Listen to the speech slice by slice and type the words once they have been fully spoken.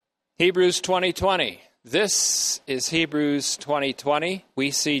Hebrews 2020. This is Hebrews 2020.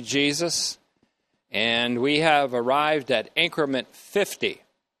 We see Jesus, and we have arrived at increment 50.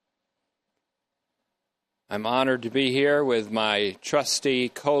 I'm honored to be here with my trusty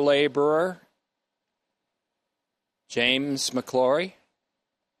co-laborer, James McClory.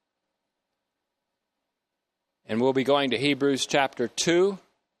 And we'll be going to Hebrews chapter 2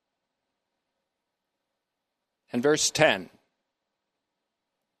 and verse 10.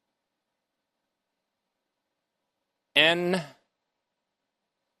 En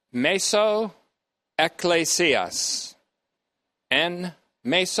meso ecclesias. En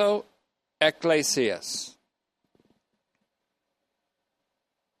meso ecclesias.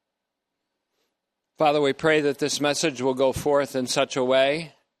 Father, we pray that this message will go forth in such a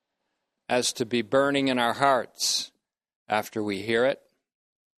way as to be burning in our hearts after we hear it,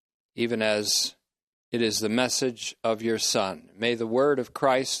 even as it is the message of your Son. May the word of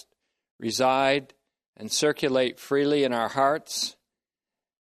Christ reside and circulate freely in our hearts,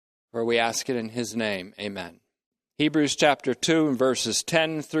 for we ask it in his name. Amen. Hebrews chapter 2 and verses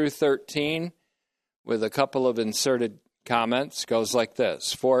 10 through 13, with a couple of inserted comments, goes like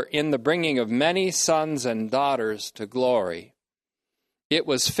this. For in the bringing of many sons and daughters to glory, it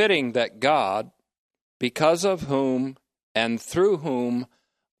was fitting that God, because of whom and through whom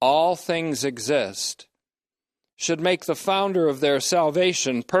all things exist, should make the founder of their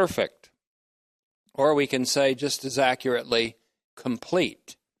salvation perfect, or we can say just as accurately,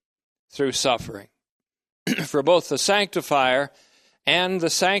 complete, through suffering. For both the sanctifier and the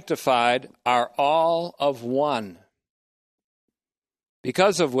sanctified are all of one,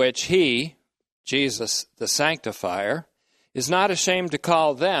 because of which he, Jesus the sanctifier, is not ashamed to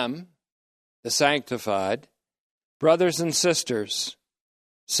call them, the sanctified, brothers and sisters,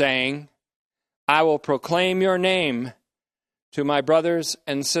 saying, I will proclaim your name to my brothers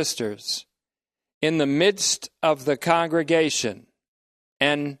and sisters. In the midst of the congregation,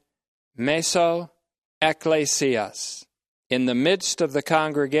 en meso ecclesias, in the midst of the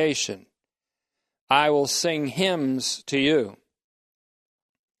congregation, I will sing hymns to you.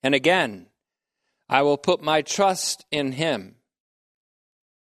 And again, I will put my trust in him.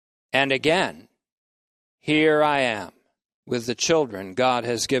 And again, here I am with the children God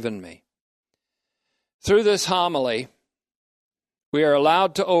has given me. Through this homily, we are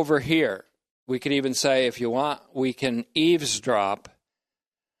allowed to overhear. We could even say, if you want, we can eavesdrop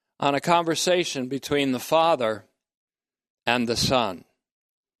on a conversation between the Father and the Son.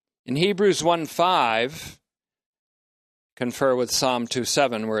 In Hebrews 1:5, confer with Psalm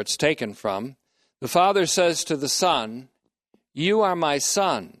 2:7, where it's taken from, the Father says to the Son, you are my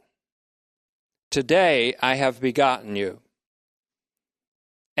Son. Today I have begotten you.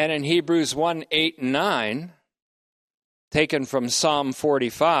 And in Hebrews 1:8 and 9, taken from Psalm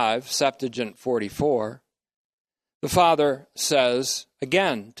 45, Septuagint 44, the Father says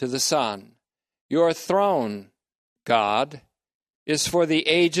again to the Son, your throne, God, is for the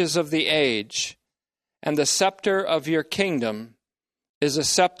ages of the age, and the scepter of your kingdom is a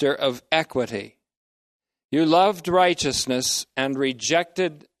scepter of equity. You loved righteousness and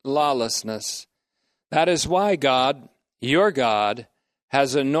rejected lawlessness. That is why God, your God,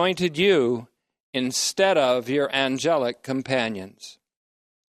 has anointed you instead of your angelic companions.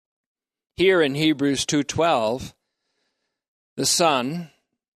 Here in Hebrews 2:12, the Son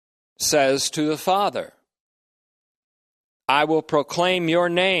says to the Father, I will proclaim your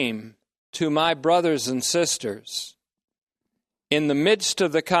name to my brothers and sisters. In the midst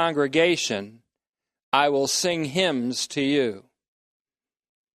of the congregation, I will sing hymns to you.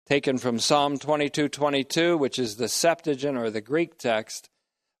 Taken from Psalm 22:22, which is the Septuagint or the Greek text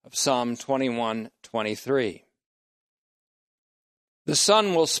of Psalm 21:23. The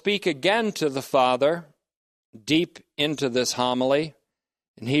Son will speak again to the Father deep into this homily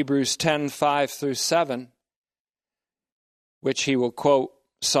in Hebrews 10:5 through 7, which he will quote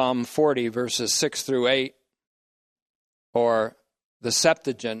Psalm 40 verses 6 through 8, or the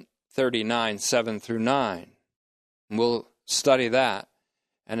Septuagint 39:7 through 9. And we'll study that,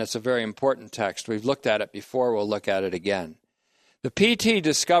 and it's a very important text. We've looked at it before, we'll look at it again. The PT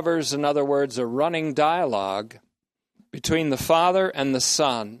discovers, in other words, a running dialogue between the Father and the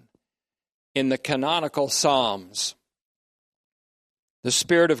Son in the canonical Psalms. The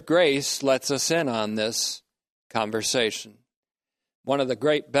Spirit of grace lets us in on this conversation. One of the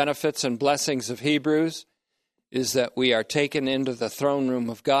great benefits and blessings of Hebrews is that we are taken into the throne room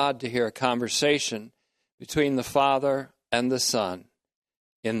of God to hear a conversation between the Father and the Son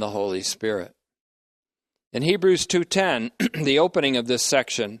in the Holy Spirit. In Hebrews 2:10, the opening of this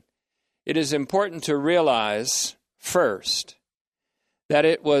section, it is important to realize first that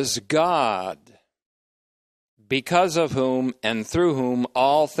it was God, because of whom and through whom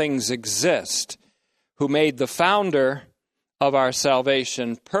all things exist, who made the founder of our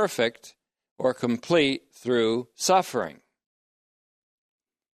salvation perfect or complete through suffering.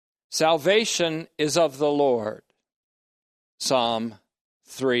 Salvation is of the Lord. Psalm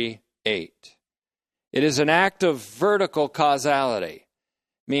 3:8. It is an act of vertical causality,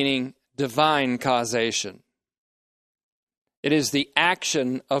 meaning divine causation. It is the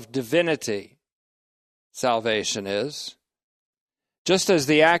action of divinity, salvation is. Just as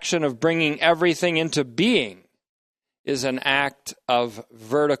the action of bringing everything into being is an act of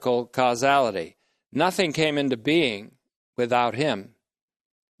vertical causality. Nothing came into being without him.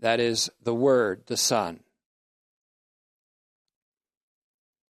 That is the Word, the Son.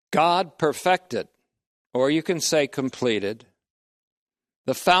 God perfected, or you can say completed,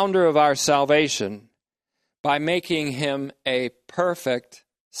 the founder of our salvation by making him a perfect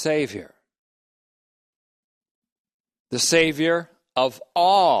Savior. The Savior of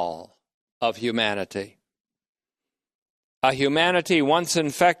all of humanity. A humanity once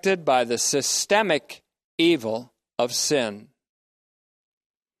infected by the systemic evil of sin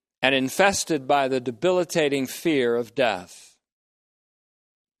and infested by the debilitating fear of death.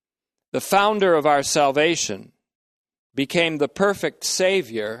 The founder of our salvation became the perfect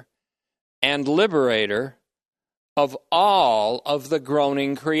Savior and liberator of all of the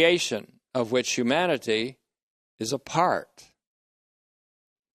groaning creation of which humanity is a part.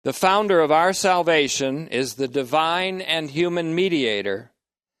 The founder of our salvation is the divine and human mediator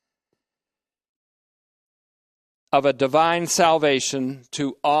of a divine salvation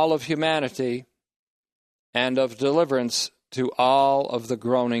to all of humanity and of deliverance to all of the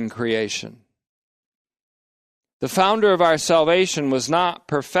groaning creation. The founder of our salvation was not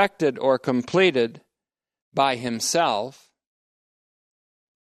perfected or completed by himself,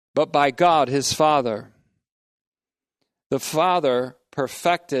 but by God his Father. The Father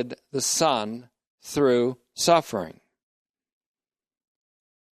perfected the Son through suffering.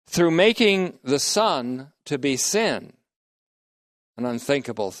 Through making the Son to be sin, an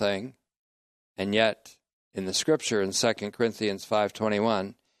unthinkable thing, and yet in the Scripture in 2 Corinthians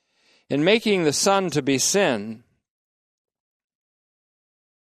 5:21, in making the Son to be sin,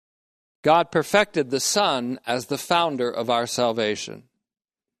 God perfected the Son as the founder of our salvation.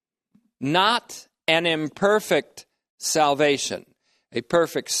 Not an imperfect salvation. A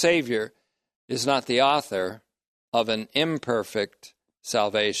perfect Savior is not the author of an imperfect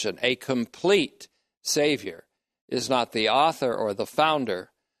salvation. A complete Savior is not the author or the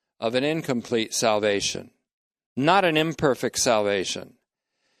founder of an incomplete salvation. Not an imperfect salvation.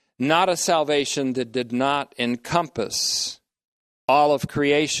 Not a salvation that did not encompass all of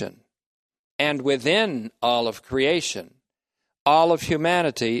creation. And within all of creation, all of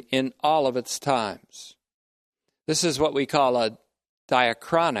humanity in all of its times. This is what we call a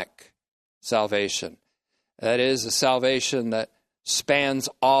diachronic salvation. That is, a salvation that spans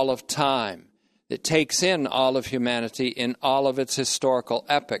all of time, that takes in all of humanity in all of its historical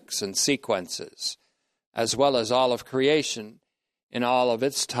epochs and sequences, as well as all of creation in all of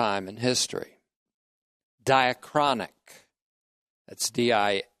its time and history. Diachronic. That's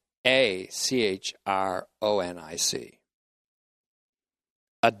D-I-A-C-H-R-O-N-I-C.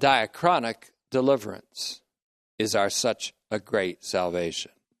 A diachronic deliverance is our such a great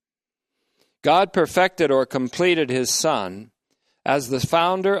salvation. God perfected or completed his Son as the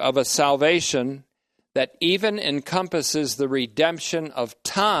founder of a salvation that even encompasses the redemption of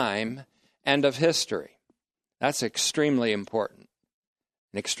time and of history. That's extremely important.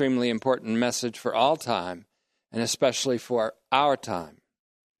 An extremely important message for all time, and especially for our time.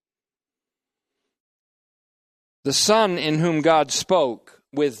 The Son in whom God spoke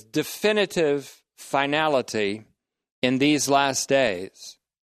with definitive finality in these last days,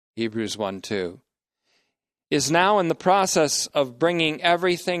 Hebrews 1:2, is now in the process of bringing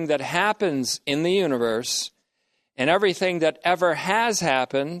everything that happens in the universe and everything that ever has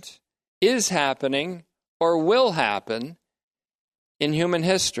happened, is happening, or will happen in human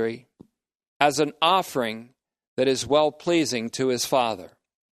history as an offering that is well-pleasing to his Father.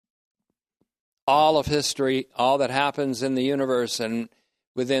 All of history, all that happens in the universe and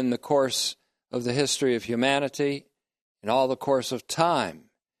within the course of the history of humanity and all the course of time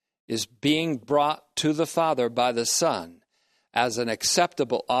is being brought to the Father by the Son as an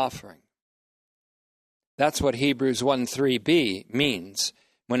acceptable offering. That's what Hebrews 1:3b means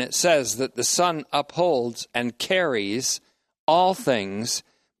when it says that the Son upholds and carries all things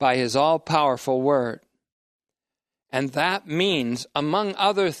by his all-powerful word. And that means, among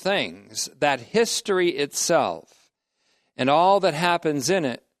other things, that history itself and all that happens in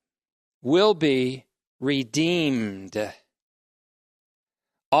it will be redeemed.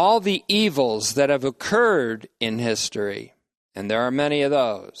 All the evils that have occurred in history, and there are many of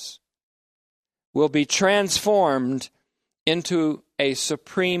those, will be transformed into a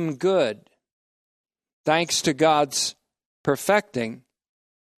supreme good, thanks to God's perfecting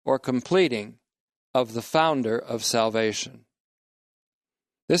or completing of the founder of salvation.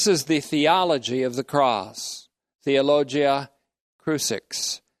 This is the theology of the cross, Theologia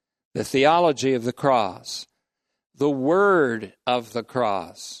Crucix, the theology of the cross, the word of the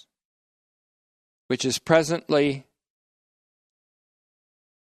cross, which is presently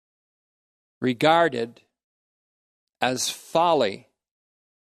regarded as folly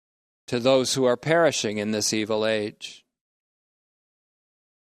to those who are perishing in this evil age.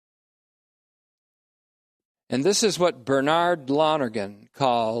 And this is what Bernard Lonergan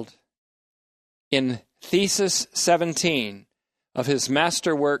called, in Thesis 17 of his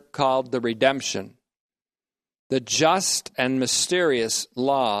masterwork called The Redemption, the just and mysterious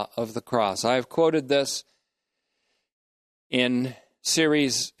law of the cross. I have quoted this in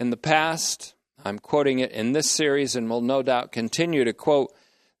series in the past. I'm quoting it in this series and will no doubt continue to quote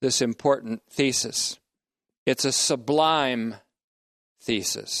this important thesis. It's a sublime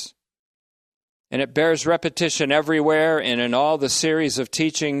thesis, and it bears repetition everywhere and in all the series of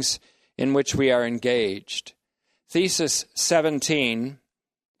teachings in which we are engaged. Thesis 17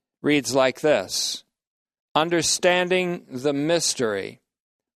 reads like this: understanding the mystery,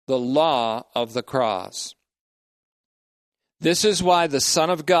 the law of the cross. This is why the Son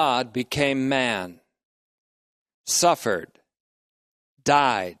of God became man, suffered,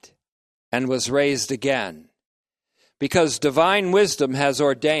 died, and was raised again, because divine wisdom has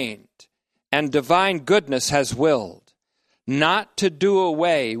ordained and divine goodness has willed not to do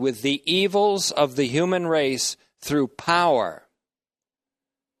away with the evils of the human race through power,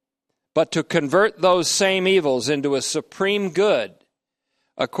 but to convert those same evils into a supreme good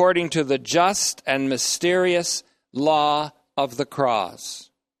according to the just and mysterious law of the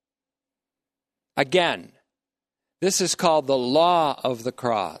cross. Again, this is called the law of the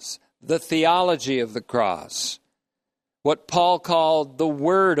cross, the theology of the cross, what Paul called the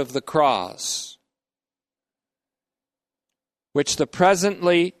word of the cross, which the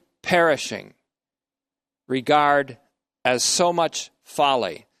presently perishing regard as so much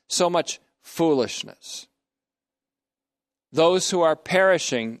folly, so much foolishness. Those who are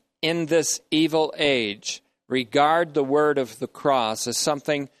perishing in this evil age regard the word of the cross as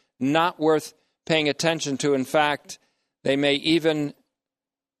something not worth paying attention to. In fact, they may even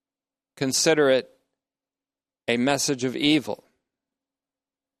consider it a message of evil.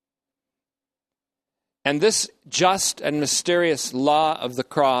 And this just and mysterious law of the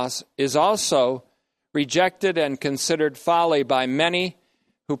cross is also rejected and considered folly by many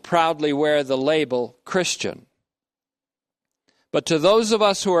who proudly wear the label Christian. But to those of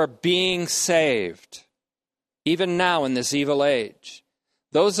us who are being saved, even now in this evil age,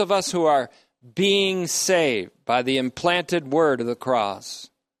 those of us who are being saved by the implanted word of the cross,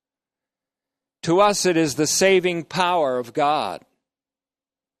 to us it is the saving power of God,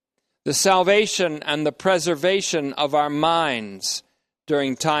 the salvation and the preservation of our minds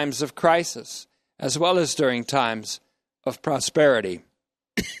during times of crisis, as well as during times of prosperity.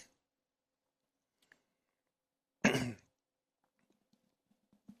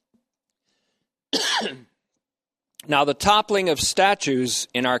 Now, the toppling of statues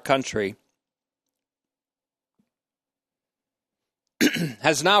in our country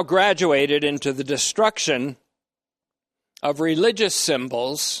has now graduated into the destruction of religious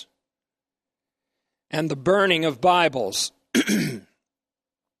symbols and the burning of Bibles.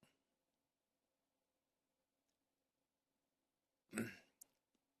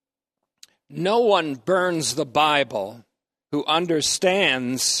 No one burns the Bible who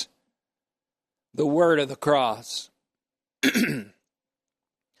understands the word of the cross.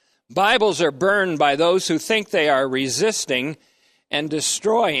 Bibles are burned by those who think they are resisting and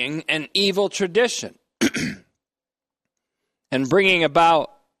destroying an evil tradition and bringing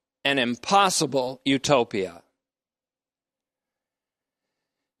about an impossible utopia.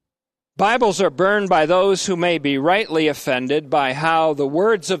 Bibles are burned by those who may be rightly offended by how the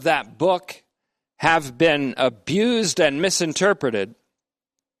words of that book have been abused and misinterpreted,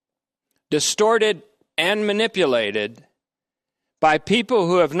 distorted and manipulated by people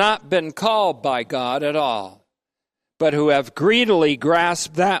who have not been called by God at all, but who have greedily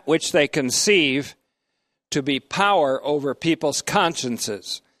grasped that which they conceive to be power over people's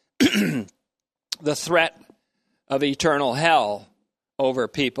consciences. The threat of eternal hell over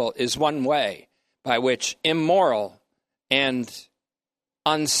people is one way by which immoral and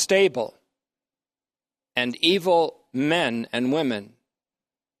unstable and evil men and women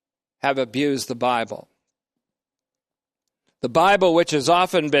have abused the Bible. The Bible, which has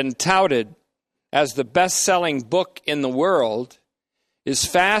often been touted as the best-selling book in the world, is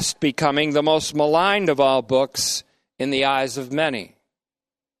fast becoming the most maligned of all books in the eyes of many.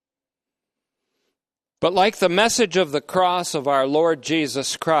 But like the message of the cross of our Lord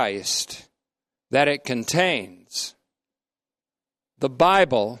Jesus Christ that it contains, the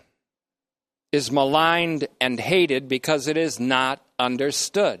Bible is maligned and hated because it is not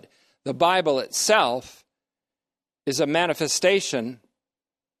understood. The Bible itself is a manifestation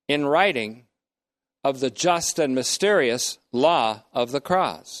in writing of the just and mysterious law of the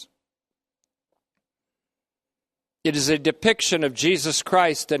cross. It is a depiction of Jesus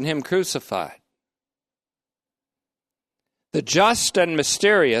Christ and Him crucified. The just and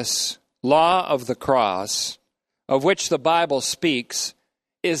mysterious law of the cross, of which the Bible speaks,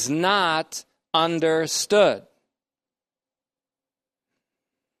 is not understood.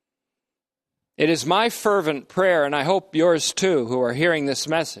 It is my fervent prayer, and I hope yours too, who are hearing this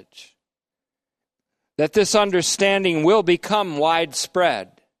message, that this understanding will become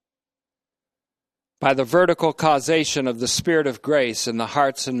widespread by the vertical causation of the Spirit of grace in the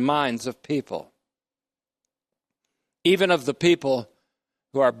hearts and minds of people, even of the people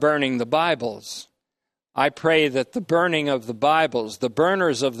who are burning the Bibles. I pray that the burning of the Bibles, the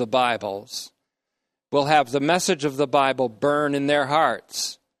burners of the Bibles, will have the message of the Bible burn in their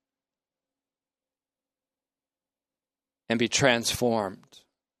hearts and be transformed.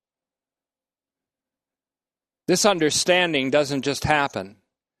 This understanding doesn't just happen.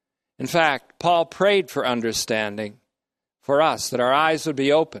 In fact, Paul prayed for understanding for us, that our eyes would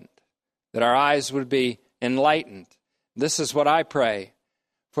be opened, that our eyes would be enlightened. This is what I pray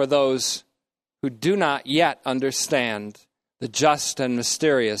for those who do not yet understand the just and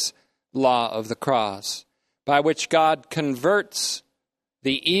mysterious law of the cross, by which God converts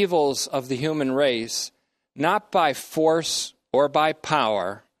the evils of the human race, not by force or by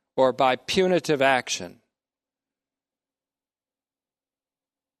power or by punitive action,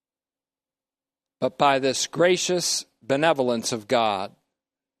 but by this gracious benevolence of God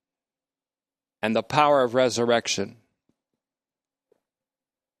and the power of resurrection.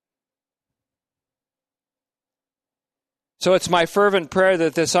 So it's my fervent prayer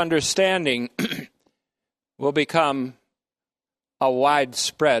that this understanding will become a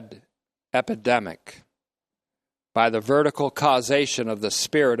widespread epidemic by the vertical causation of the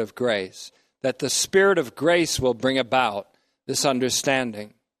Spirit of grace, that the Spirit of grace will bring about this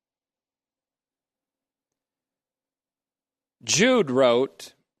understanding. Jude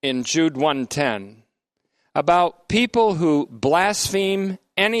wrote in Jude 1:10 about people who blaspheme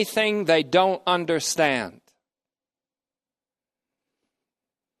anything they don't understand.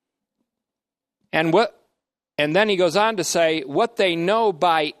 And then he goes on to say, what they know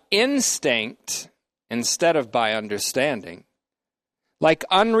by instinct instead of by understanding, like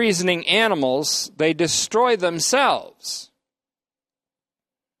unreasoning animals, they destroy themselves.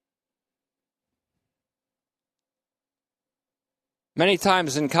 Many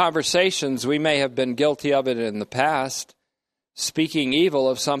times in conversations, we may have been guilty of it in the past, speaking evil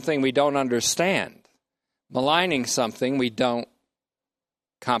of something we don't understand, maligning something we don't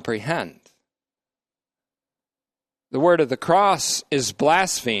comprehend. The word of the cross is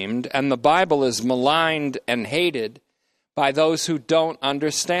blasphemed, and the Bible is maligned and hated by those who don't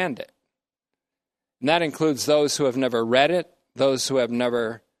understand it. And that includes those who have never read it, those who have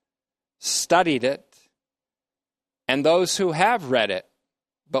never studied it, and those who have read it,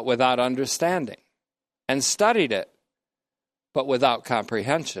 but without understanding, and studied it, but without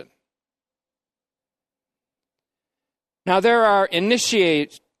comprehension. Now, there are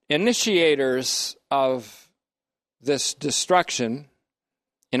initiators of this destruction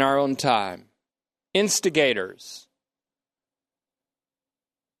in our own time, instigators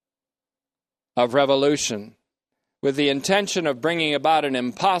of revolution with the intention of bringing about an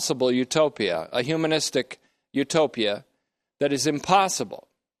impossible utopia, a humanistic utopia that is impossible.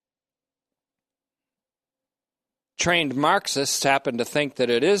 Trained Marxists happen to think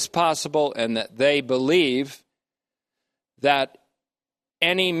that it is possible and that they believe that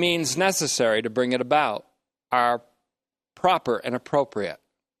any means necessary to bring it about are proper and appropriate.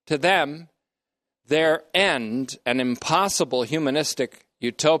 To them, their end, an impossible humanistic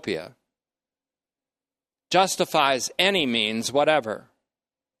utopia, justifies any means whatever.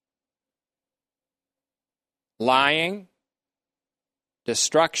 Lying,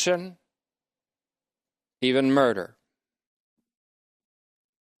 destruction, even murder.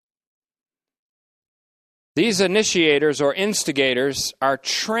 These initiators or instigators are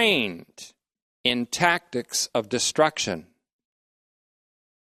trained in tactics of destruction,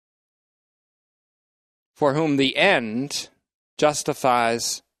 for whom the end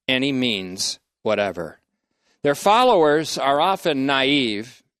justifies any means whatever. Their followers are often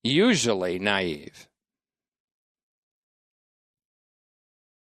naive, usually naive.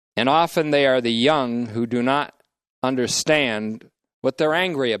 And often they are the young who do not understand what they're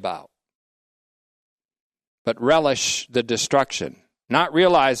angry about, but relish the destruction, not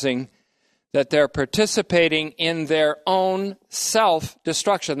realizing that they're participating in their own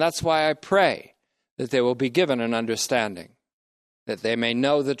self-destruction. That's why I pray that they will be given an understanding, that they may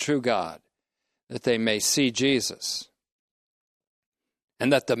know the true God, that they may see Jesus,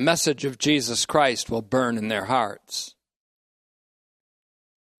 and that the message of Jesus Christ will burn in their hearts.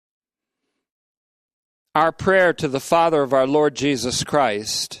 Our prayer to the Father of our Lord Jesus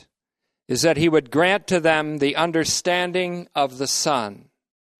Christ is that he would grant to them the understanding of the Son,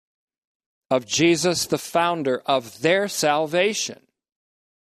 of Jesus, the founder of their salvation,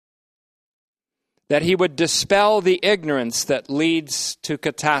 that he would dispel the ignorance that leads to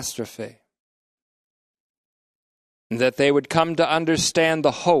catastrophe, and that they would come to understand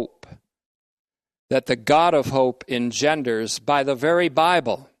the hope that the God of hope engenders by the very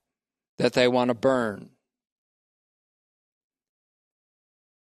Bible that they want to burn.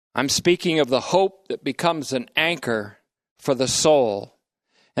 I'm speaking of the hope that becomes an anchor for the soul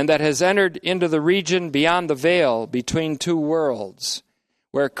and that has entered into the region beyond the veil between two worlds,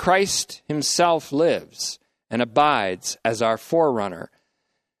 where Christ himself lives and abides as our forerunner,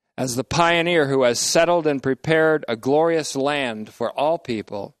 as the pioneer who has settled and prepared a glorious land for all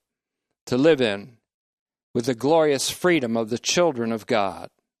people to live in with the glorious freedom of the children of God,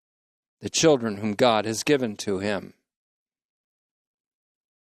 the children whom God has given to him.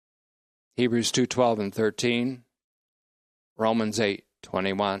 Hebrews 2:12 and 13, Romans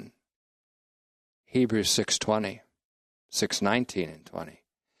 8:21, Hebrews 6:20, 6:19 and 20.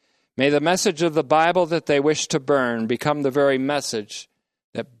 May the message of the Bible that they wish to burn become the very message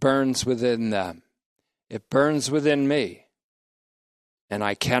that burns within them. It burns within me, and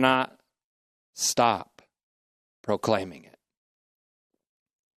I cannot stop proclaiming it.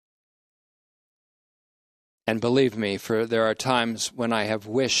 And believe me, for there are times when I have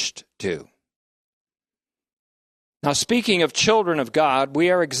wished to. Now, speaking of children of God,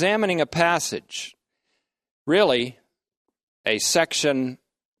 we are examining a passage, really a section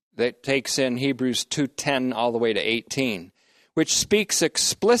that takes in Hebrews 2:10 all the way to 18, which speaks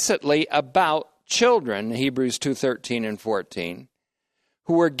explicitly about children, Hebrews 2:13 and 14,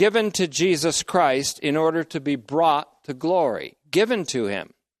 who were given to Jesus Christ in order to be brought to glory, given to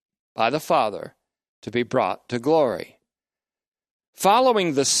him by the Father to be brought to glory.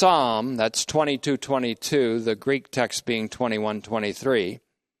 Following the psalm, that's 22:22, the Greek text being 21:23,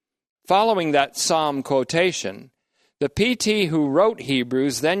 following that psalm quotation, the PT who wrote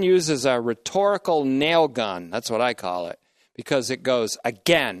Hebrews then uses a rhetorical nail gun, that's what I call it, because it goes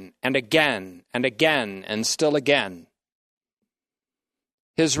again and again and again and still again.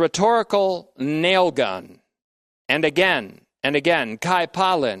 His rhetorical nail gun, and again, kai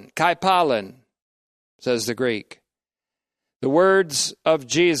palin, says the Greek. The words of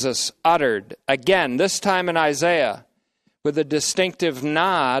Jesus uttered again, this time in Isaiah, with a distinctive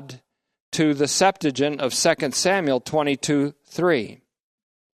nod to the Septuagint of 2 Samuel 22:3,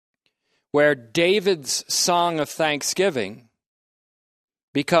 where David's song of thanksgiving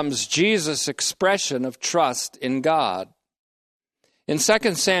becomes Jesus' expression of trust in God. In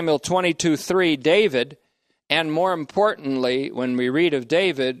 2 Samuel 22:3, David, and more importantly, when we read of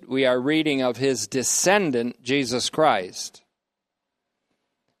David, we are reading of his descendant, Jesus Christ.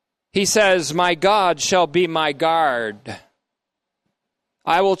 He says, "My God shall be my guard.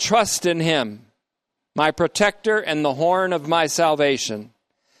 I will trust in him, my protector and the horn of my salvation,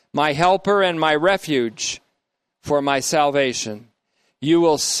 my helper and my refuge for my salvation. You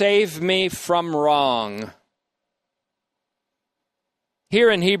will save me from wrong." Here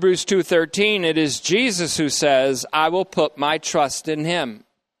in Hebrews 2:13, it is Jesus who says, "I will put my trust in him."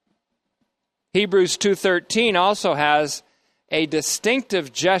 Hebrews 2:13 also has a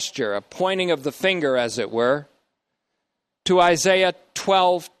distinctive gesture, a pointing of the finger, as it were, to Isaiah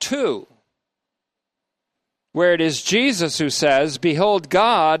 12:2, where it is Jesus who says, "Behold,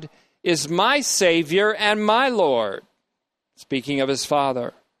 God is my Savior and my Lord," speaking of his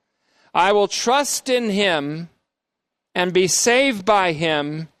Father. "I will trust in him and be saved by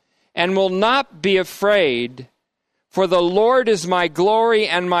him, and will not be afraid, for the Lord is my glory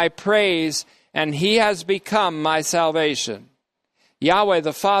and my praise, and he has become my salvation." Yahweh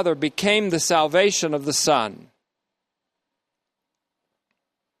the Father became the salvation of the Son,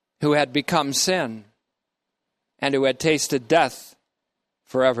 who had become sin and who had tasted death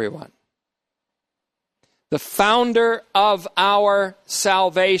for everyone. The founder of our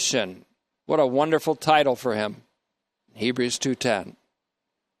salvation. What a wonderful title for him. Hebrews 2:10.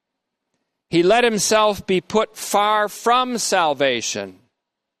 He let himself be put far from salvation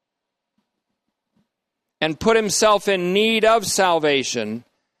and put himself in need of salvation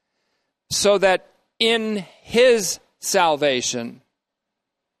so that in his salvation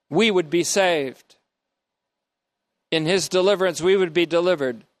we would be saved. In his deliverance we would be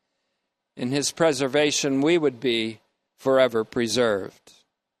delivered. In his preservation we would be forever preserved.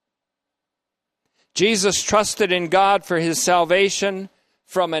 Jesus trusted in God for his salvation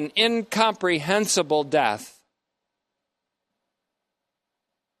from an incomprehensible death.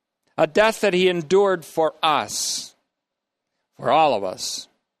 A death that he endured for us, for all of us.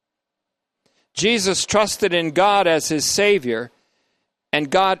 Jesus trusted in God as his Savior, and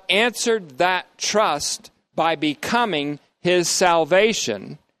God answered that trust by becoming his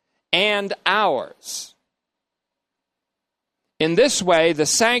salvation and ours. In this way, the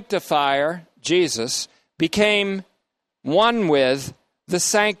sanctifier, Jesus, became one with the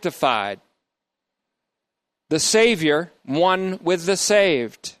sanctified. The Savior, one with the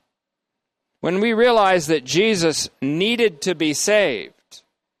saved. When we realize that Jesus needed to be saved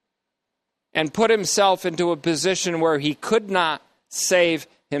and put himself into a position where he could not save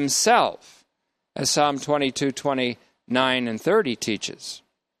himself, as Psalm 22:29 and 30 teaches,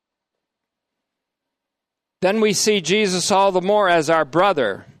 then we see Jesus all the more as our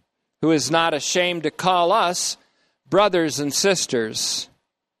brother, who is not ashamed to call us brothers and sisters,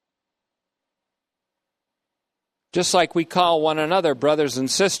 just like we call one another brothers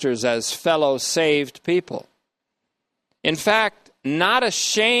and sisters as fellow saved people. In fact, not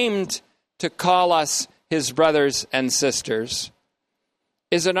ashamed to call us his brothers and sisters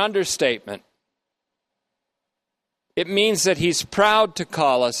is an understatement. It means that he's proud to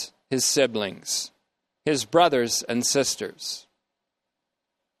call us his siblings, his brothers and sisters.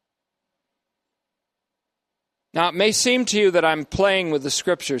 Now, it may seem to you that I'm playing with the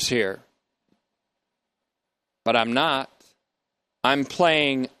scriptures here, but I'm not. I'm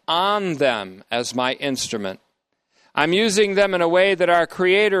playing on them as my instrument. I'm using them in a way that our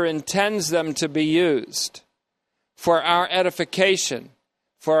Creator intends them to be used for our edification,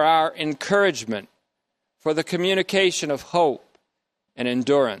 for our encouragement, for the communication of hope and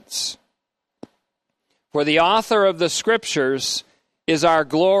endurance. For the author of the scriptures is our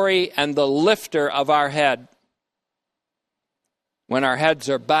glory and the lifter of our head. When our heads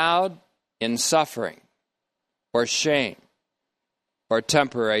are bowed in suffering or shame or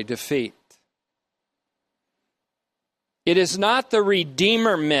temporary defeat. It is not the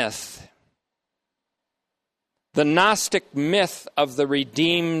Redeemer myth, the Gnostic myth of the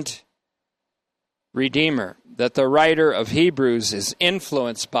redeemed Redeemer, that the writer of Hebrews is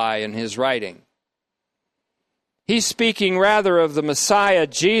influenced by in his writing. He's speaking rather of the Messiah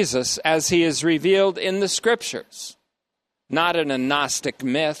Jesus as he is revealed in the Scriptures, not in a Gnostic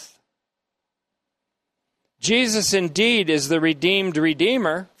myth. Jesus indeed is the redeemed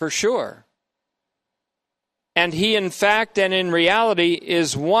Redeemer, for sure. And he in fact and in reality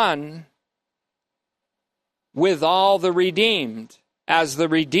is one with all the redeemed, as the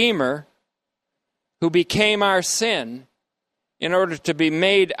Redeemer who became our sin in order to be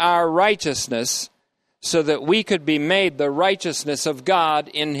made our righteousness, so that we could be made the righteousness of God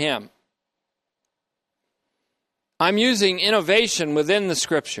in him. I'm using innovation within the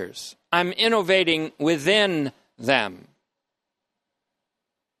Scriptures. I'm innovating within them.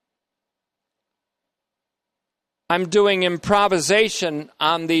 I'm doing improvisation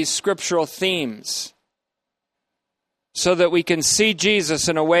on these scriptural themes so that we can see Jesus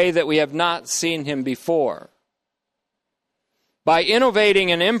in a way that we have not seen him before. By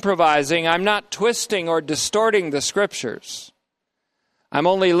innovating and improvising, I'm not twisting or distorting the Scriptures. I'm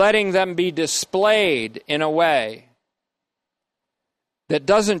only letting them be displayed in a way that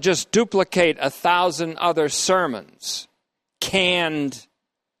doesn't just duplicate 1,000 other sermons, canned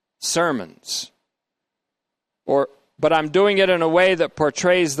sermons, but I'm doing it in a way that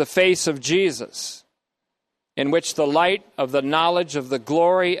portrays the face of Jesus, in which the light of the knowledge of the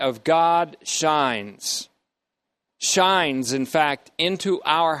glory of God shines, in fact, into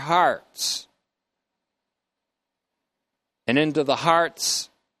our hearts and into the hearts,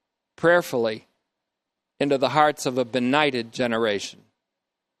 prayerfully, into the hearts of a benighted generation.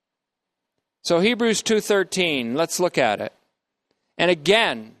 So Hebrews 2:13, let's look at it. And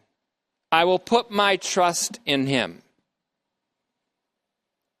again, I will put my trust in him.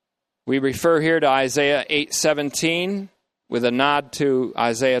 We refer here to Isaiah 8:17 with a nod to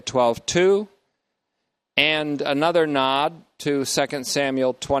Isaiah 12:2 and another nod to 2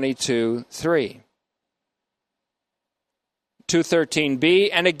 Samuel 22:3. 2:13b,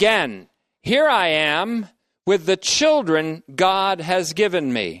 and again, here I am with the children God has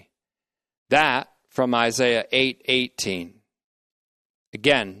given me. That from Isaiah 8:18.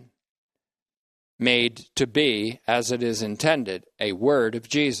 Again, made to be, as it is intended, a word of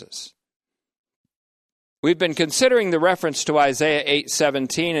Jesus. We've been considering the reference to Isaiah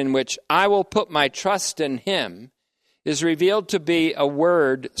 8:17 in which I will put my trust in him is revealed to be a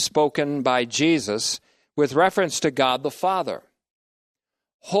word spoken by Jesus with reference to God the Father.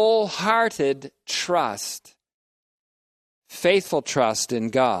 Wholehearted trust, faithful trust in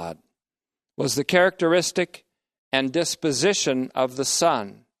God was the characteristic and disposition of the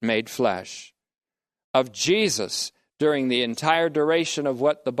Son made flesh, of Jesus during the entire duration of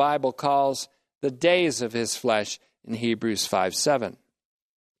what the Bible calls the days of his flesh in Hebrews 5:7.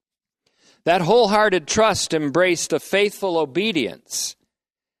 That wholehearted trust embraced a faithful obedience,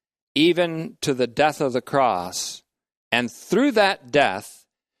 even to the death of the cross, and through that death,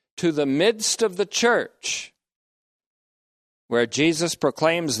 to the midst of the church, where Jesus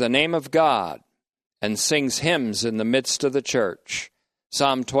proclaims the name of God and sings hymns in the midst of the church.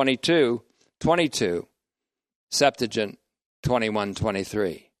 Psalm 22:22, Septuagint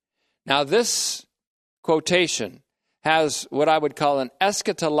 21:23. Now this quotation has what I would call an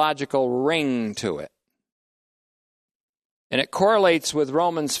eschatological ring to it. And it correlates with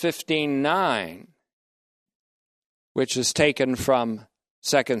Romans 15:9, which is taken from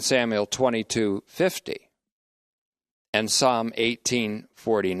 2 Samuel 22:50 and Psalm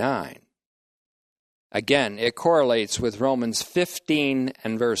 18:49. Again, it correlates with Romans 15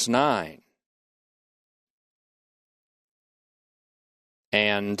 and verse 9.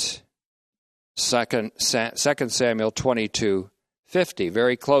 And 2 Samuel 22:50,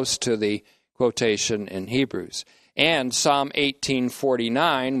 very close to the quotation in Hebrews. And Psalm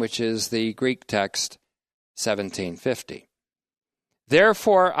 18:49, which is the Greek text 17:50.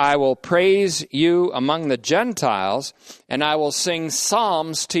 Therefore I will praise you among the Gentiles, and I will sing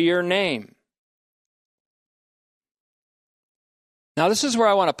psalms to your name. Now this is where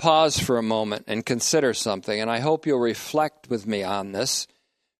I want to pause for a moment and consider something, and I hope you'll reflect with me on this,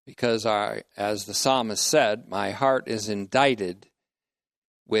 because as the psalmist said, my heart is indicted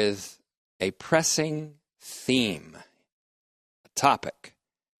with a pressing theme, a topic.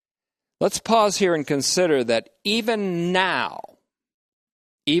 Let's pause here and consider that even now,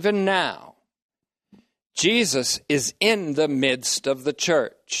 Jesus is in the midst of the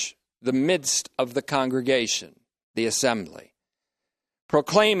church, the midst of the congregation, the assembly,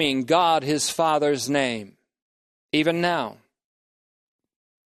 proclaiming God his Father's name, even now.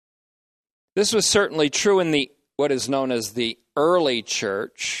 This was certainly true in what is known as the early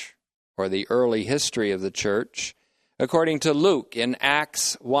church, or the early history of the church, according to Luke in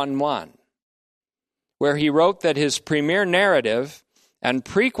Acts 1:1, where he wrote that his premier narrative and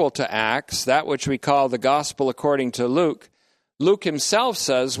prequel to Acts, that which we call the Gospel according to Luke, Luke himself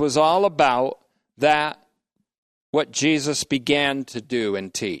says was all about that, what Jesus began to do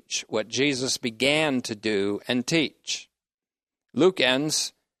and teach. What Jesus began to do and teach. Luke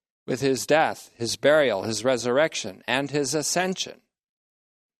ends with his death, his burial, his resurrection, and his ascension,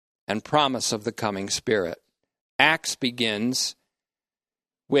 and promise of the coming Spirit. Acts begins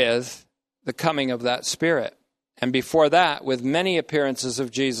with the coming of that Spirit, and before that, with many appearances of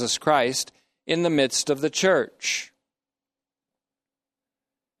Jesus Christ in the midst of the church.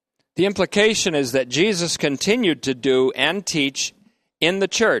 The implication is that Jesus continued to do and teach in the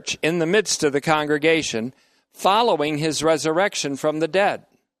church, in the midst of the congregation, following his resurrection from the dead.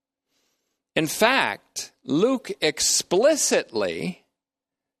 In fact, Luke explicitly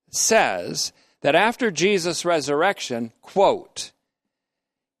says that after Jesus' resurrection, quote,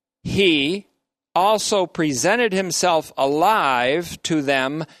 he also presented himself alive to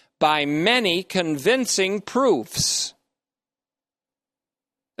them by many convincing proofs,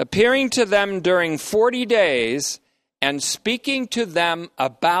 appearing to them during 40 days and speaking to them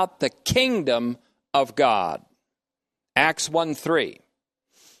about the kingdom of God. Acts 1:3.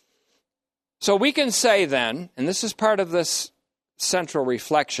 So we can say then, and this is part of this central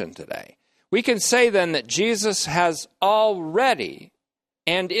reflection today, we can say then that Jesus has already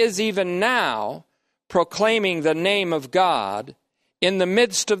and is even now proclaiming the name of God in the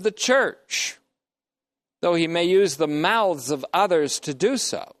midst of the church, though he may use the mouths of others to do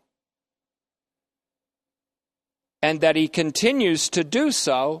so, and that he continues to do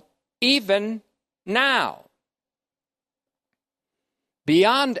so even now.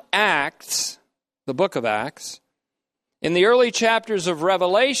 Beyond Acts, the book of Acts, in the early chapters of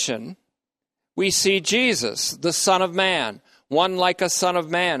Revelation, we see Jesus, the Son of Man, one like a son of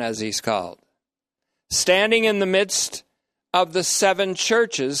man, as he's called, standing in the midst of the 7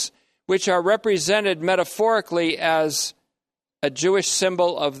 churches, which are represented metaphorically as a Jewish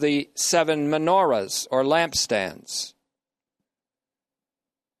symbol of the 7 menorahs or lampstands.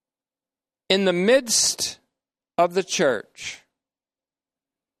 In the midst of the church,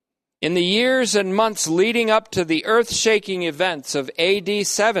 in the years and months leading up to the earth-shaking events of AD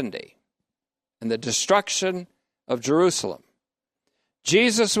 70 and the destruction of Jerusalem,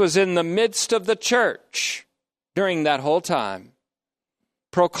 Jesus was in the midst of the church during that whole time,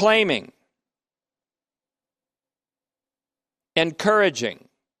 proclaiming, encouraging,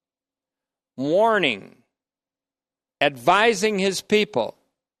 warning, advising his people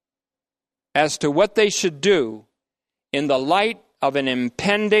as to what they should do in the light of an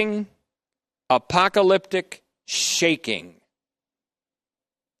impending apocalyptic shaking.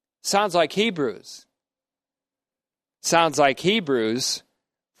 Sounds like Hebrews. Sounds like Hebrews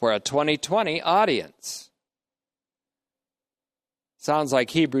for a 2020 audience. Sounds like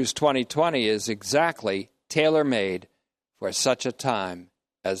Hebrews 2020 is exactly tailor-made for such a time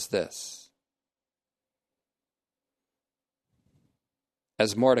as this.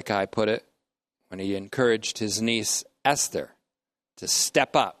 As Mordecai put it when he encouraged his niece Esther to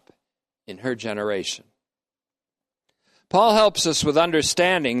step up in her generation. Paul helps us with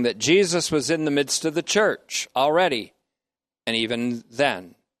understanding that Jesus was in the midst of the church already, and even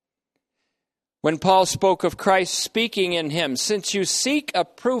then. When Paul spoke of Christ speaking in him, since you seek a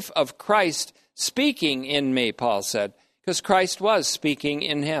proof of Christ speaking in me, Paul said, because Christ was speaking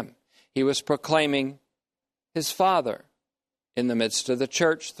in him. He was proclaiming his Father in the midst of the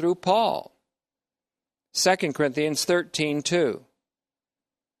church through Paul. 2 Corinthians 13:2.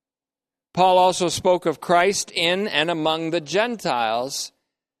 Paul also spoke of Christ in and among the Gentiles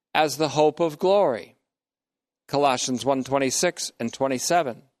as the hope of glory. Colossians 1:26 and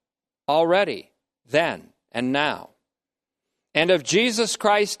 27. Already, then, and now. And of Jesus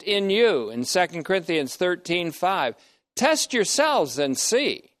Christ in you, in 2 Corinthians 13:5. Test yourselves and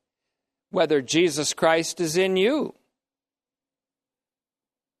see whether Jesus Christ is in you.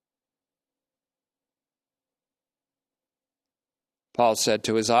 Paul said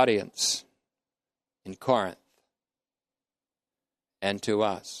to his audience in Corinth and to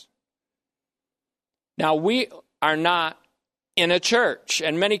us. Now, we are not in a church,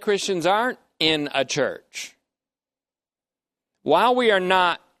 and many Christians aren't in a church. While we are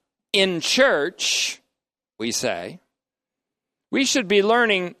not in church, we say, we should be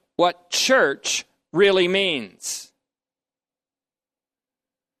learning what church really means.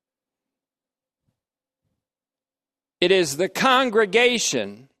 It is the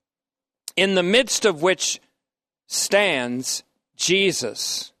congregation in the midst of which stands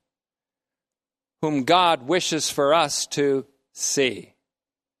Jesus, whom God wishes for us to see.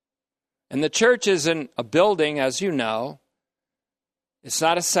 And the church isn't a building, as you know. It's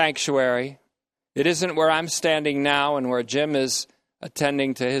not a sanctuary. It isn't where I'm standing now and where Jim is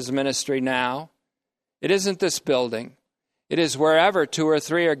attending to his ministry now. It isn't this building. It is wherever 2 or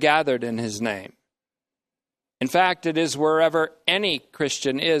 3 are gathered in his name. In fact, it is wherever any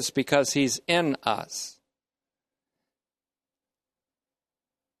Christian is because he's in us.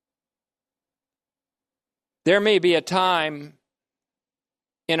 There may be a time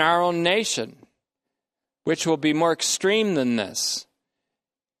in our own nation which will be more extreme than this,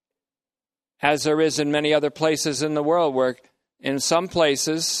 as there is in many other places in the world where in some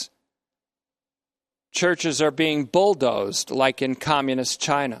places churches are being bulldozed, like in communist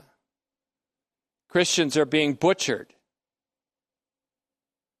China. Christians are being butchered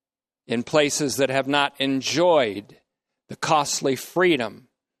in places that have not enjoyed the costly freedom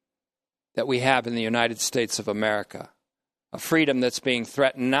that we have in the United States of America, a freedom that's being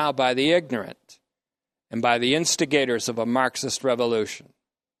threatened now by the ignorant and by the instigators of a Marxist revolution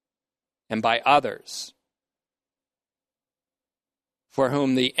and by others for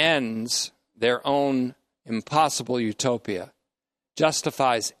whom the ends, their own impossible utopia,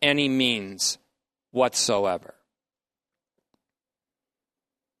 justifies any means whatsoever.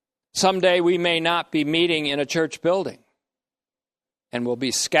 Someday we may not be meeting in a church building and will be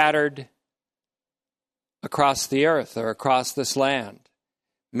scattered across the earth or across this land,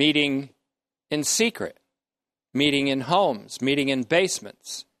 meeting in secret, meeting in homes, meeting in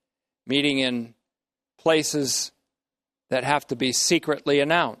basements, meeting in places that have to be secretly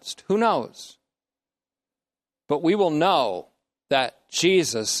announced. Who knows? But we will know that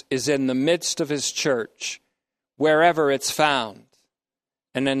Jesus is in the midst of his church, wherever it's found,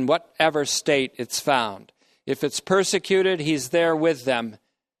 and in whatever state it's found. If it's persecuted, he's there with them,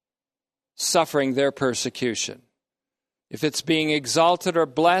 suffering their persecution. If it's being exalted or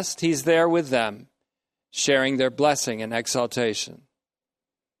blessed, he's there with them, sharing their blessing and exaltation.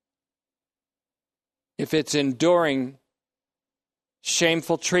 If it's enduring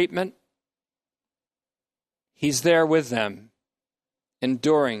shameful treatment, he's there with them,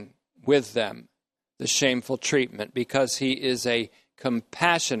 enduring with them the shameful treatment, because he is a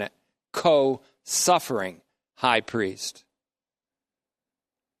compassionate, co-suffering high priest.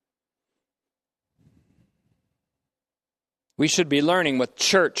 We should be learning what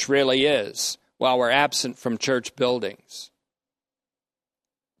church really is while we're absent from church buildings.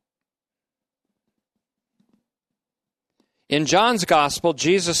 In John's Gospel,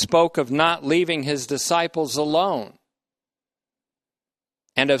 Jesus spoke of not leaving his disciples alone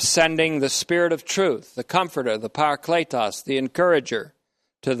and of sending the Spirit of truth, the Comforter, the Parakletos, the Encourager,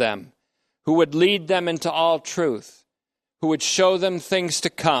 to them, who would lead them into all truth, who would show them things to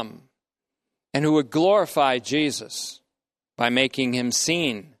come, and who would glorify Jesus by making him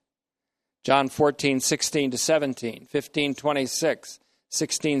seen. John 14:16-17, 15:26,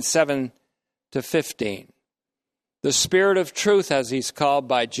 16:7-15. The Spirit of truth, as he's called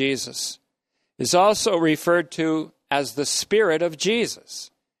by Jesus, is also referred to as the Spirit of Jesus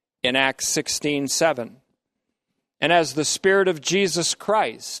in Acts 16:7, and as the Spirit of Jesus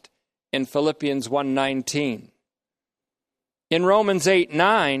Christ in Philippians 1:19. In Romans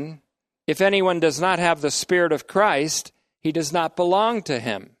 8:9, if anyone does not have the Spirit of Christ, he does not belong to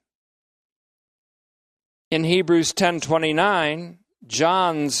him. In Hebrews 10:29,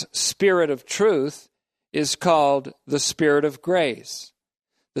 John's Spirit of truth is called the Spirit of grace.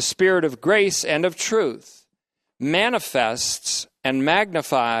 The Spirit of grace and of truth manifests and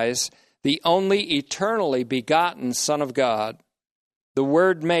magnifies the only eternally begotten Son of God, the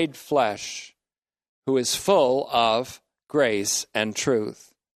Word made flesh, who is full of grace and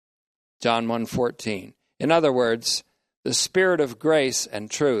truth. John 1:14. In other words, the Spirit of grace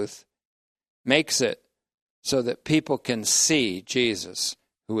and truth makes it so that people can see Jesus,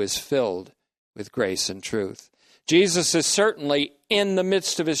 who is filled with grace and truth. Jesus is certainly in the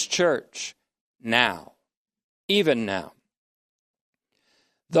midst of his church now, even now.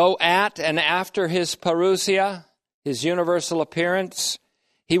 Though at and after his parousia, his universal appearance,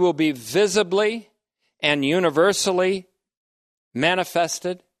 he will be visibly and universally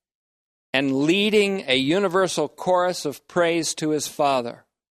manifested and leading a universal chorus of praise to his Father.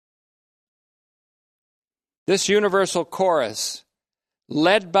 This universal chorus,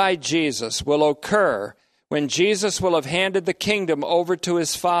 led by Jesus, will occur when Jesus will have handed the kingdom over to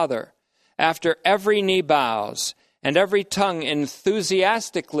his Father, after every knee bows and every tongue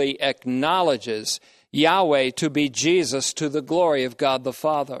enthusiastically acknowledges Yahweh to be Jesus, to the glory of God the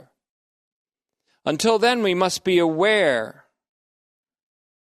Father. Until then, we must be aware,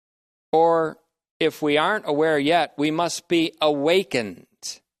 or if we aren't aware yet, we must be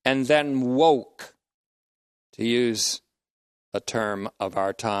awakened and then woke, to use a term of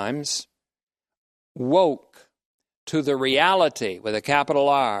our times, woke to the reality, with a capital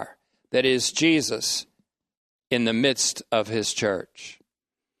R, that is Jesus in the midst of his church.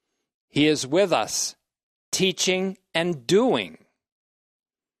 He is with us, teaching and doing.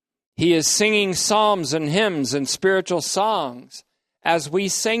 He is singing psalms and hymns and spiritual songs as we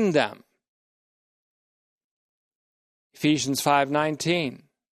sing them. Ephesians 5:19.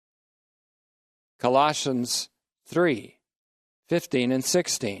 Colossians 3:15 and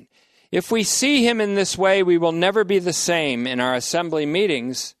 16. If we see him in this way, we will never be the same in our assembly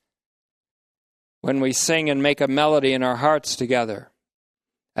meetings when we sing and make a melody in our hearts together.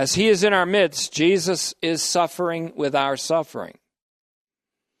 As he is in our midst, Jesus is suffering with our suffering.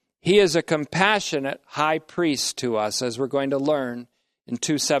 He is a compassionate high priest to us, as we're going to learn in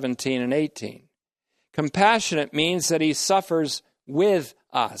 2:17 and 18. Compassionate means that he suffers with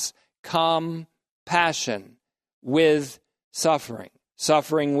us. Compassion with suffering.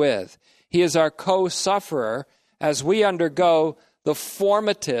 Suffering with. He is our co-sufferer as we undergo the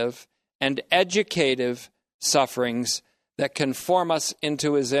formative and educative sufferings that can form us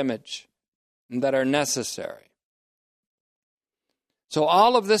into his image and that are necessary. So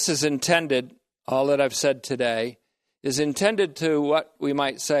all of this is intended, all that I've said today, is intended to, what we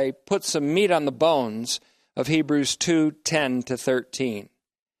might say, put some meat on the bones of Hebrews 2:10-13,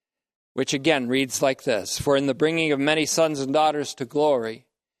 which again reads like this: For in the bringing of many sons and daughters to glory,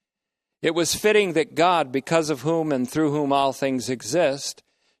 it was fitting that God, because of whom and through whom all things exist,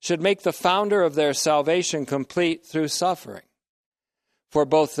 should make the founder of their salvation complete through suffering. For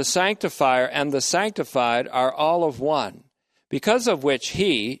both the sanctifier and the sanctified are all of one, because of which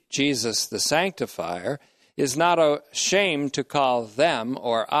he, Jesus the sanctifier, is not ashamed to call them,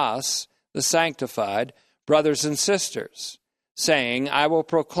 or us, the sanctified, brothers and sisters, saying, I will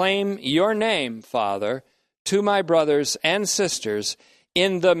proclaim your name, Father, to my brothers and sisters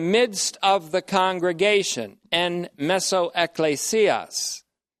in the midst of the congregation, en meso ecclesias,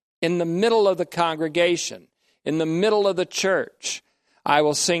 in the middle of the congregation, in the middle of the church. I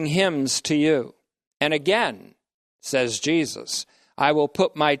will sing hymns to you. And again, says Jesus, I will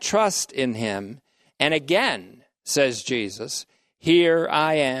put my trust in him. And again, says Jesus, here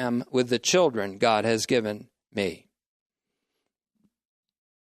I am with the children God has given me.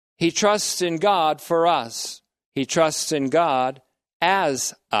 He trusts in God for us. He trusts in God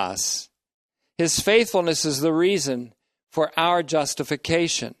as us. His faithfulness is the reason for our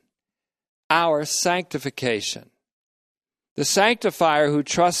justification, our sanctification. The sanctifier who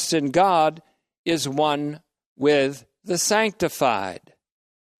trusts in God is one with the sanctified,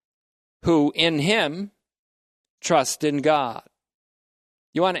 who in him trust in God.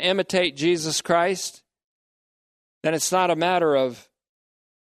 You want to imitate Jesus Christ? Then it's not a matter of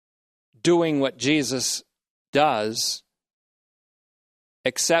doing what Jesus does,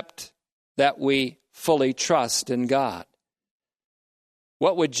 except that we fully trust in God.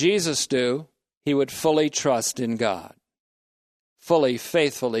 What would Jesus do? He would fully trust in God. Fully,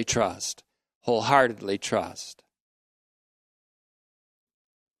 faithfully trust. Wholeheartedly trust.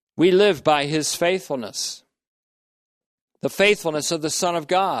 We live by his faithfulness. The faithfulness of the Son of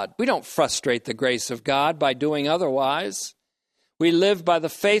God. We don't frustrate the grace of God by doing otherwise. We live by the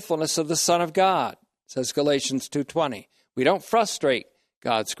faithfulness of the Son of God, says Galatians 2:20. We don't frustrate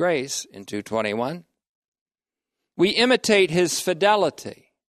God's grace in 2:21. We imitate his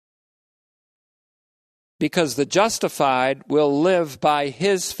fidelity because the justified will live by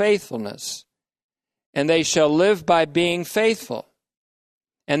his faithfulness, and they shall live by being faithful.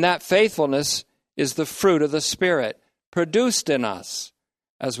 And that faithfulness is the fruit of the Spirit produced in us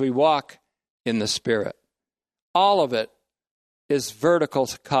as we walk in the Spirit. All of it is vertical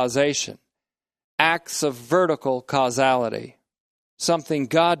causation, acts of vertical causality, something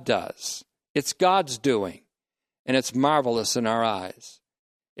God does. It's God's doing, and it's marvelous in our eyes.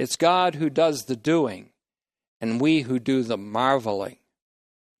 It's God who does the doing, and we who do the marveling.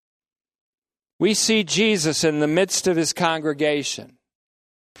 We see Jesus in the midst of his congregation,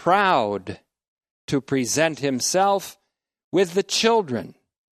 proud to present himself with the children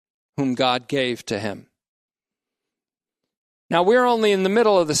whom God gave to him. Now, we're only in the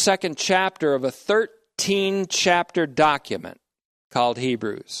middle of the second chapter of a 13-chapter document called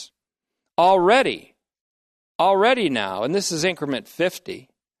Hebrews. Already now, and this is increment 50,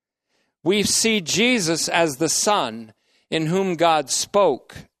 we see Jesus as the Son in whom God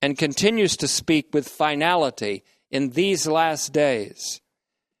spoke and continues to speak with finality in these last days.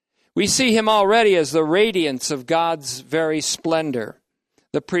 We see him already as the radiance of God's very splendor,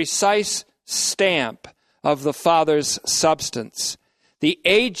 the precise stamp of the Father's substance, the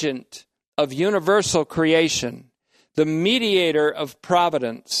agent of universal creation, the mediator of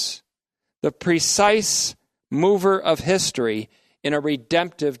providence, the precise mover of history in a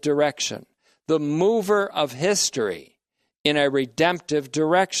redemptive direction. The mover of history in a redemptive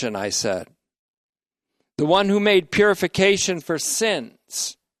direction, I said. The one who made purification for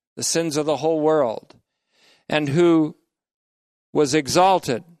sins, the sins of the whole world, and who was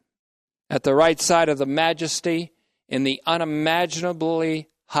exalted at the right side of the majesty in the unimaginably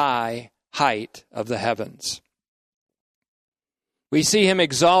high height of the heavens. We see him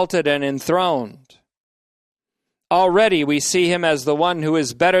exalted and enthroned. Already we see him as the one who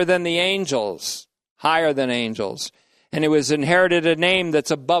is better than the angels, higher than angels, and who has inherited a name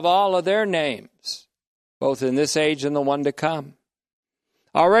that's above all of their names, both in this age and the one to come.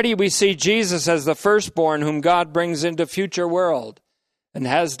 Already we see Jesus as the firstborn whom God brings into future world, and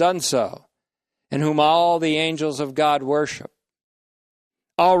has done so, and whom all the angels of God worship.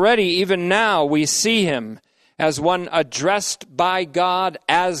 Already, even now, we see him as one addressed by God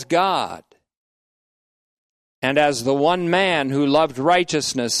as God, and as the one man who loved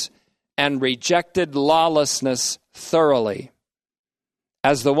righteousness and rejected lawlessness thoroughly,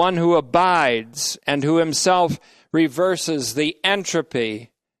 as the one who abides and who himself reverses the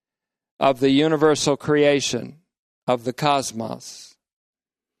entropy of the universal creation of the cosmos.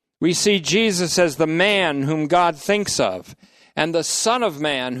 We see Jesus as the man whom God thinks of, and the Son of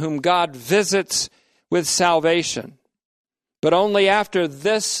Man whom God visits with salvation. But only after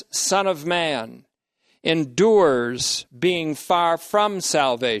this Son of Man endures being far from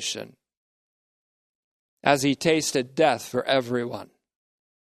salvation, as he tasted death for everyone.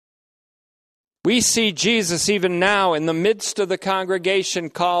 We see Jesus even now in the midst of the congregation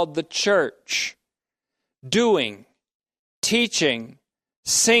called the church, doing, teaching,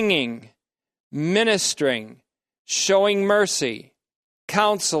 singing, ministering, showing mercy,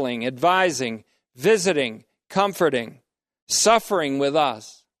 counseling, advising, visiting, comforting, suffering with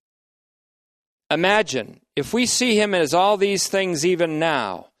us. Imagine, if we see him as all these things even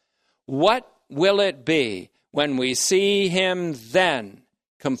now, what will it be when we see him then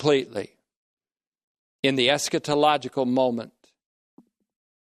completely? In the eschatological moment,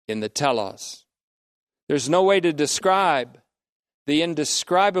 in the telos. There's no way to describe the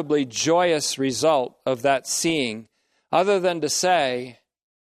indescribably joyous result of that seeing other than to say,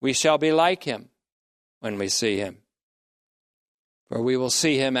 we shall be like him when we see him, for we will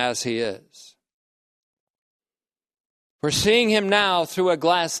see him as he is. We're seeing him now through a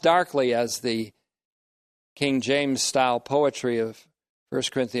glass darkly, as the King James style poetry of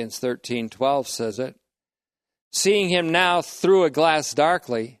 1 Corinthians 13:12 says it. Seeing him now through a glass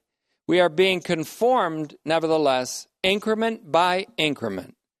darkly, we are being conformed, nevertheless, increment by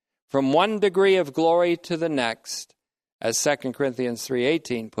increment, from one degree of glory to the next, as 2 Corinthians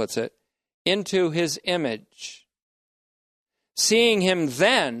 3:18 puts it, into his image. Seeing him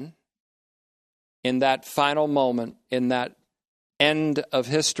then, in that final moment, in that end of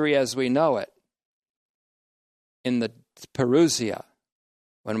history as we know it, in the Parousia,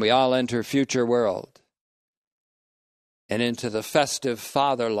 when we all enter future world, and into the festive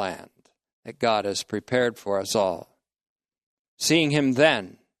fatherland that God has prepared for us all. Seeing him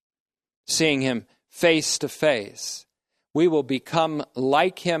then, seeing him face to face, we will become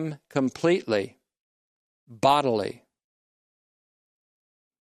like him completely, bodily.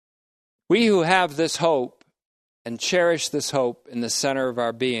 We who have this hope and cherish this hope in the center of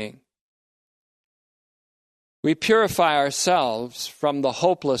our being, we purify ourselves from the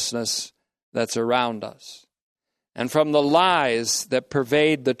hopelessness that's around us and from the lies that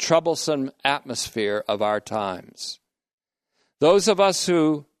pervade the troublesome atmosphere of our times. Those of us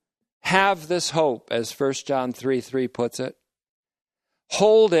who have this hope, as 1 John 3:3 puts it,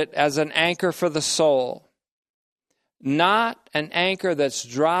 hold it as an anchor for the soul, not an anchor that's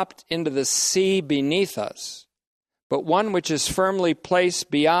dropped into the sea beneath us, but one which is firmly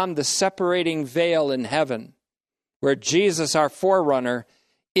placed beyond the separating veil in heaven, where Jesus, our forerunner,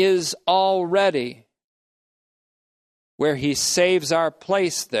 is already, where he saves our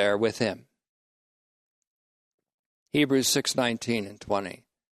place there with him. Hebrews 6:19 and 20.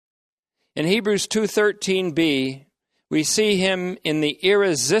 In Hebrews 2:13b, we see him in the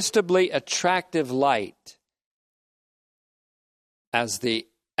irresistibly attractive light as the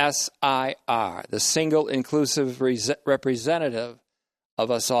SIR, the single inclusive representative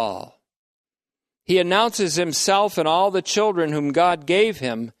of us all. He announces himself and all the children whom God gave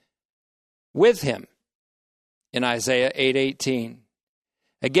him with him in Isaiah 8:18.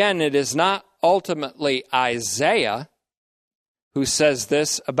 Again, it is not ultimately Isaiah who says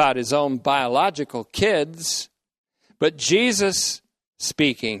this about his own biological kids, but Jesus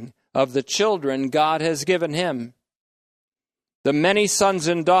speaking of the children God has given him, the many sons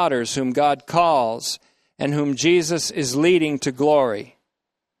and daughters whom God calls and whom Jesus is leading to glory.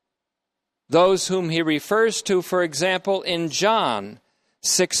 Those whom he refers to, for example, in John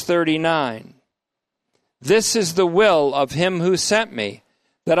 6:39. This is the will of him who sent me,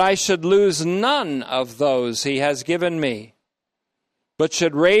 that I should lose none of those he has given me, but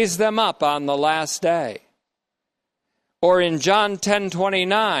should raise them up on the last day. Or in John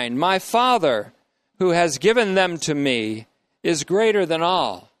 10:29, my Father, who has given them to me, is greater than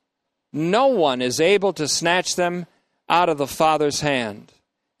all. No one is able to snatch them out of the Father's hand.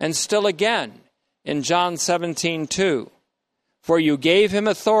 And still again, in John 17:2, for you gave him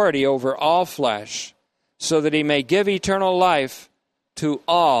authority over all flesh, so that he may give eternal life to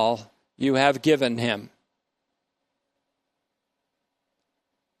all you have given him.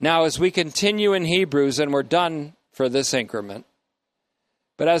 Now, as we continue in Hebrews, and we're done for this increment,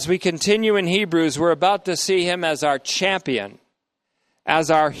 but as we continue in Hebrews, we're about to see him as our champion, as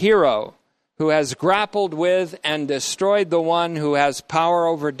our hero, who has grappled with and destroyed the one who has power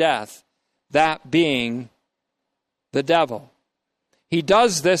over death, that being the devil. He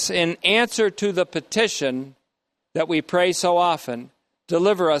does this in answer to the petition that we pray so often,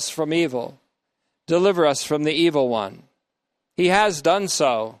 deliver us from evil, deliver us from the evil one. He has done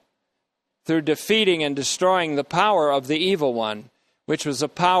so through defeating and destroying the power of the evil one, which was a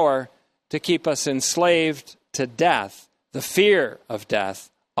power to keep us enslaved to death, the fear of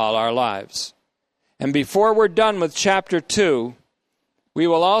death, all our lives. And before we're done with chapter 2, we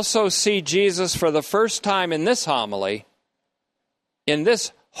will also see Jesus for the first time in this homily, in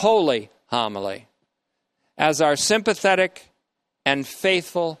this holy homily as our sympathetic and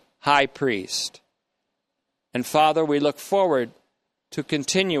faithful high priest. And Father, we look forward to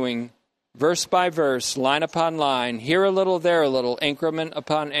continuing verse by verse, line upon line, here a little, there a little, increment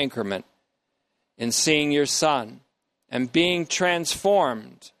upon increment, in seeing your Son and being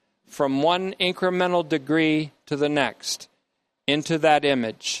transformed from one incremental degree to the next into that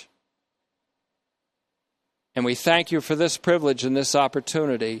image. And we thank you for this privilege and this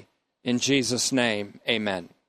opportunity. In Jesus' name, amen.